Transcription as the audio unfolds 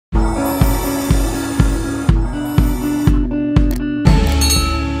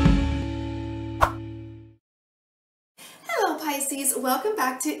welcome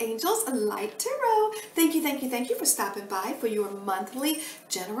back to Angels Light Tarot. Thank you for stopping by for your monthly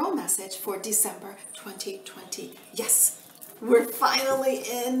general message for December 2020. Yes, we're finally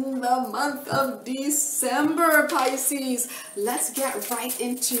in the month of December, Pisces. Let's get right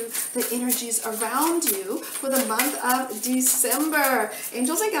into the energies around you for the month of December.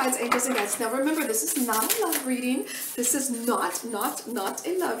 Angels and guides. Now remember, this is not a love reading. This is not a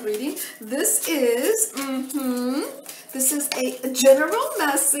love reading. This is, this is a general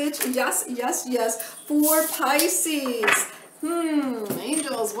message. Yes, for Pisces.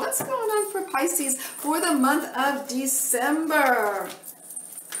 Angels, what's going on for Pisces for the month of December?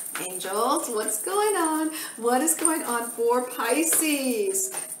 Angels, what's going on? What is going on for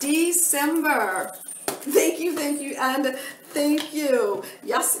Pisces? December. Thank you, and thank you.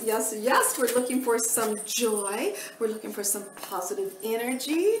 Yes. We're looking for some joy. We're looking for some positive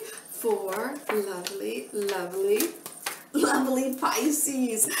energy for lovely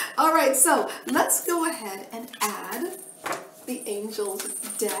Pisces. All right, so let's go ahead and add the Angels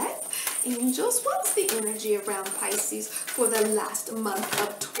deck. Angels, what's the energy around Pisces for the last month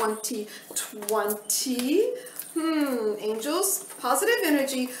of 2020? Angels, positive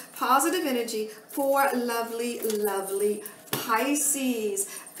energy for lovely Pisces.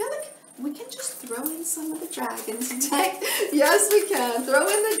 I feel like we can just throw in some of the Dragons deck. Yes, we can. Throw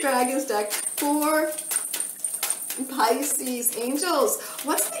in the Dragons deck for Pisces. Angels,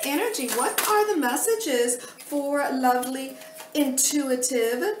 what's the energy? What are the messages for lovely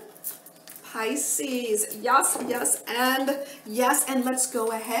intuitive Pisces? Yes, and let's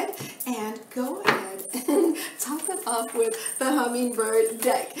go ahead and top it off with the Hummingbird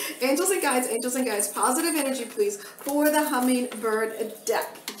deck. Angels and guides, positive energy please for the Hummingbird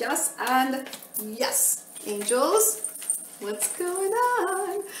deck. Yes and yes. Angels, what's going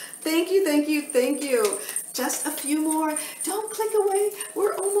on? Thank you. Just a few more. Don't click away.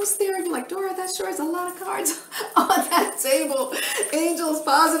 We're almost there. And you're like, Dora, that sure is a lot of cards on that table. Angels,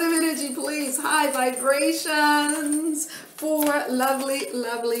 positive energy, please. High vibrations for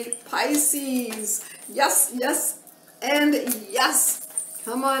lovely Pisces. Yes, and yes.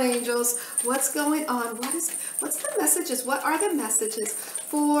 Come on, angels. What's going on? What's the messages? What are the messages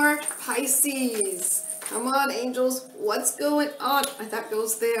for Pisces? Come on, angels. What's going on? That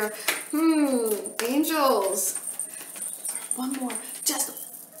goes there. Angels. One more. Just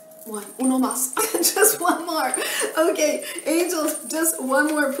one. Uno más. Just one more. Okay, angels, just one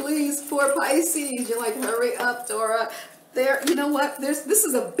more, please, for Pisces. You're like, hurry up, Dora. There, you know what? This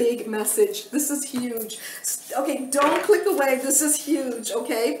is a big message. This is huge. Okay, don't click away. This is huge,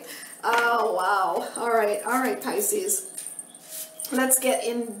 okay? Oh, wow. All right, Pisces. Let's get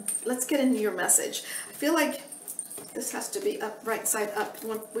into your message. I feel like this has to be up, right side up.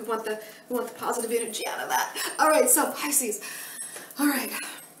 We want the positive energy out of that. All right, so Pisces. All right.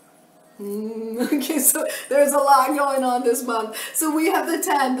 Okay, so there's a lot going on this month. So we have the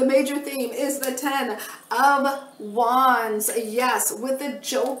 10. The major theme is the 10 of Wands. Yes, with the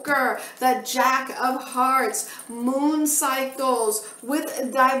Joker, the Jack of Hearts, moon cycles,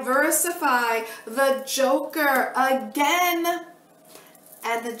 with diversify, the Joker again,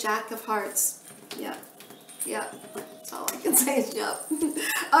 and the Jack of Hearts. Yeah. That's all I can say is yep.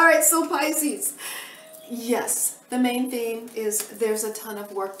 All right, so Pisces. Yes, the main theme is there's a ton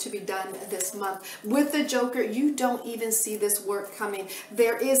of work to be done this month. With the Joker, you don't even see this work coming.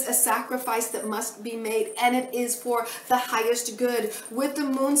 There is a sacrifice that must be made, and it is for the highest good. With the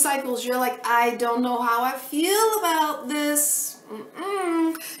moon cycles, you're like, I don't know how I feel about this.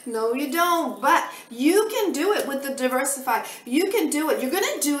 No, you don't. But you can do it with the diversify. You can do it. You're going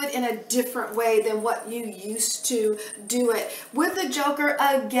to do it in a different way than what you used to do it. With the Joker,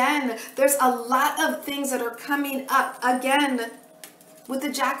 again, there's a lot of things that are coming up. Again, with the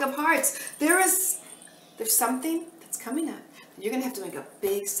Jack of Hearts, there's something that's coming up. You're going to have to make a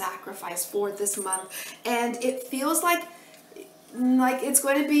big sacrifice for this month. And it feels like it's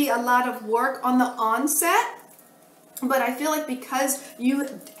going to be a lot of work on the onset. But I feel like because you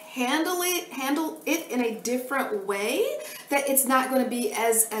handle it in a different way, that it's not going to be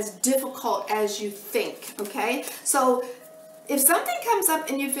as difficult as you think, okay? So if something comes up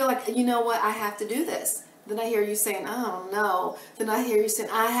and you feel like, you know what, I have to do this, then I hear you saying, oh no, then I hear you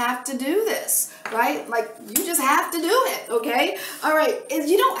saying, I have to do this, right? Like, you just have to do it, okay? All right,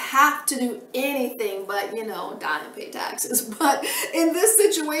 you don't have to do anything but, die and pay taxes. But in this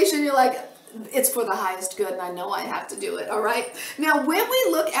situation, you're like, it's for the highest good, and I know I have to do it, all right? Now, when we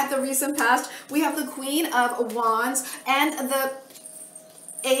look at the recent past, we have the Queen of Wands and the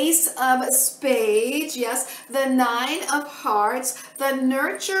Ace of Spades, yes, the Nine of Hearts, the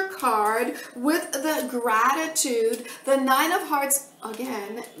Nurture card with the Gratitude, the Nine of Hearts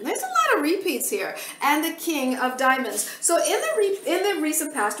again, there's a lot of repeats here. And the King of Diamonds. So in the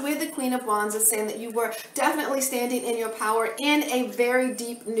recent past, we had the Queen of Wands is saying that you were definitely standing in your power in a very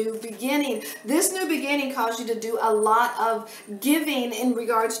deep new beginning. This new beginning caused you to do a lot of giving in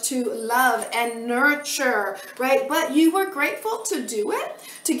regards to love and nurture, right? But you were grateful to do it,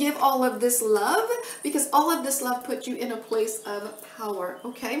 to give all of this love, because all of this love put you in a place of power,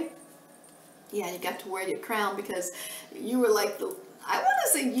 okay? Yeah, you got to wear your crown because you were like the, I want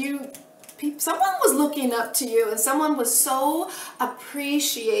to say someone was looking up to you and someone was so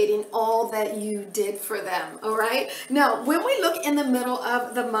appreciating all that you did for them, all right? Now, when we look in the middle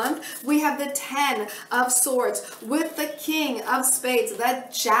of the month, we have the 10 of Swords with the King of Spades, the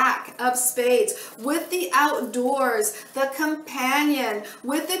Jack of Spades, with the Outdoors, the Companion,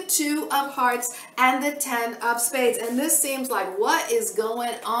 with the 2 of Hearts, and the 10 of Spades. And this seems like what is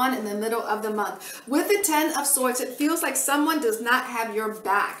going on in the middle of the month. With the 10 of Swords, it feels like someone does not have your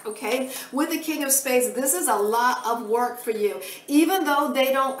back, okay? With the King of Spades, this is a lot of work for you. Even though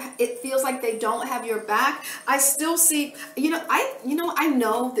it feels like they don't have your back, I still see, I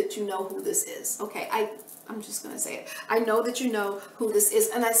know that you know who this is, okay? I'm just going to say it. I know that you know who this is,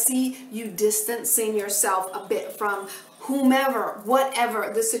 and I see you distancing yourself a bit from whomever,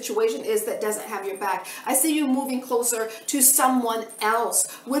 whatever the situation is that doesn't have your back. I see you moving closer to someone else.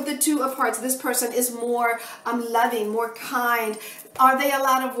 With the 2 of Hearts, this person is more loving, more kind. Are they a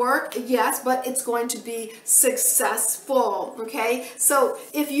lot of work? Yes, but it's going to be successful, okay? So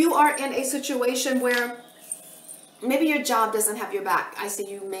if you are in a situation where maybe your job doesn't have your back, I see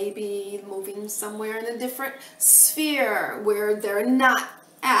you maybe moving somewhere in a different sphere where they're not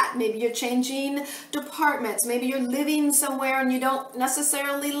at. Maybe you're changing departments. Maybe you're living somewhere and you don't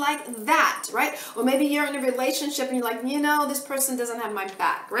necessarily like that, right? Or maybe you're in a relationship and you're like, this person doesn't have my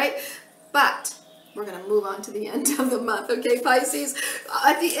back, right? But we're going to move on to the end of the month, okay, Pisces?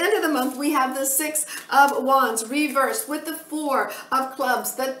 At the end of the month, we have the 6 of Wands reversed with the 4 of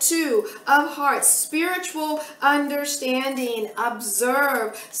Clubs, the 2 of Hearts, spiritual understanding,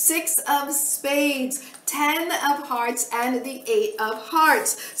 observe, 6 of Spades, 10 of Hearts, and the 8 of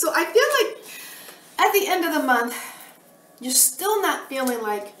Hearts. So I feel like at the end of the month, you're still not feeling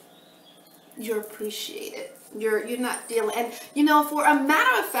like you're appreciated. You're not feeling, and for a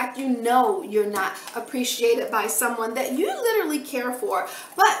matter of fact, you're not appreciated by someone that you literally care for.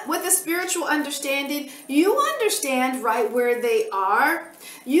 But with a spiritual understanding, you understand right where they are.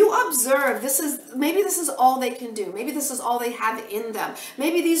 You observe, maybe this is all they can do. Maybe this is all they have in them.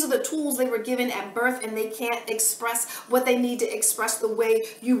 Maybe these are the tools they were given at birth and they can't express what they need to express the way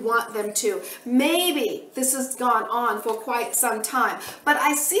you want them to. Maybe this has gone on for quite some time, but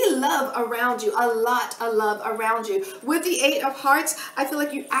I see love around you, a lot of love around you. With the 8 of Hearts, I feel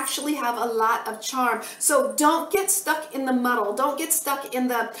like you actually have a lot of charm. So don't get stuck in the muddle. Don't get stuck in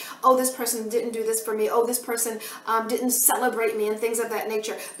the, oh, this person didn't do this for me. Oh, this person didn't celebrate me and things of that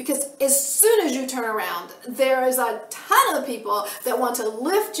nature. Because as soon as you turn around, there is a ton of people that want to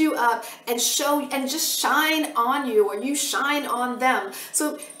lift you up and show and just shine on you, or you shine on them.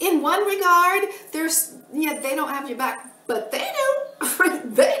 So in one regard, they don't have your back, but they do.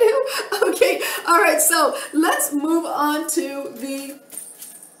 They do. Okay. All right. So let's move on to the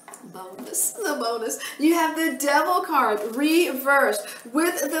bonus. You have the Devil card reversed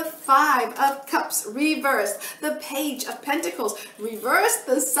with the 5 of Cups reversed, the Page of Pentacles reversed,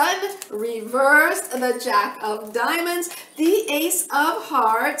 the Sun reversed, the Jack of Diamonds, the Ace of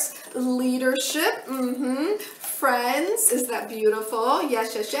Hearts, leadership, friends, is that beautiful?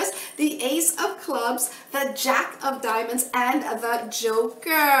 Yes, yes, yes. The Ace of Clubs, the Jack of Diamonds, and the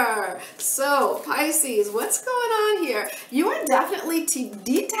Joker. So, Pisces, what's going on here? You are definitely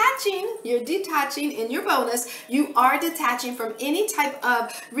detaching. You're detaching in your bonus. You are detaching from any type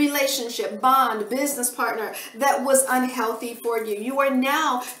of relationship, bond, business partner that was unhealthy for you. You are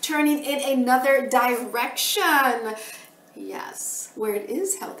now turning in another direction. Yes, where it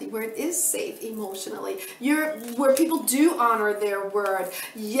is healthy, where it is safe emotionally, where people do honor their word.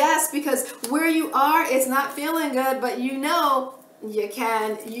 Yes, because where you are, it's not feeling good, but you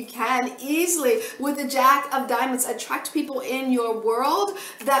can easily, with the Jack of Diamonds, attract people in your world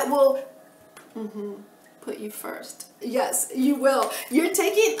that will put you first. Yes, you will. You're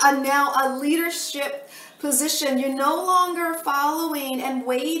taking now a leadership position. You're no longer following and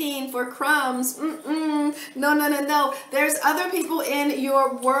waiting for crumbs. No. There's other people in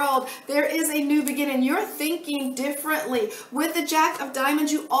your world. There is a new beginning. You're thinking differently. With the Jack of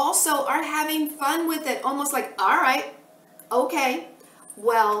Diamonds, you also are having fun with it. Almost like, all right, okay,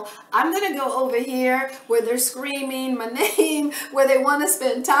 well, I'm going to go over here where they're screaming my name, where they want to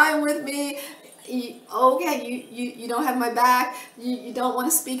spend time with me. Okay, you don't have my back. You don't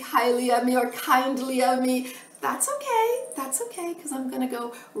want to speak highly of me or kindly of me. That's okay. That's okay, because I'm going to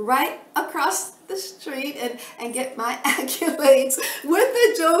go right across the street and get my accolades with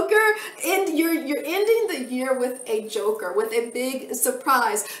the Joker. And you're ending the year with a Joker, with a big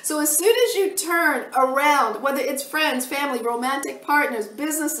surprise. So as soon as you turn around, whether it's friends, family, romantic partners,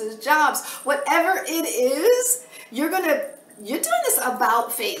 businesses, jobs, whatever it is, you're doing this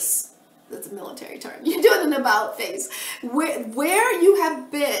about face. That's a military term. You're doing an about face. Where you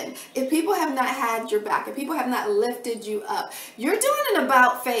have been, if people have not had your back, if people have not lifted you up, you're doing an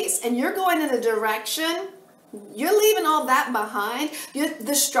about face, and you're going in a direction. You're leaving all that behind.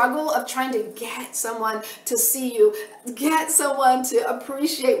 The struggle of trying to get someone to see you, get someone to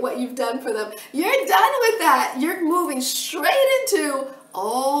appreciate what you've done for them. You're done with that. You're moving straight into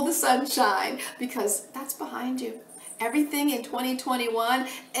all the sunshine, because that's behind you. Everything in 2021,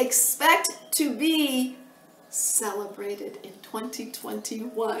 expect to be celebrated in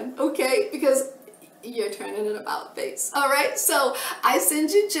 2021, okay? Because you're turning an about face. All right, so I send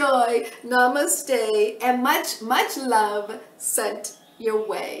you joy, namaste, and much, much love sent your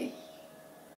way.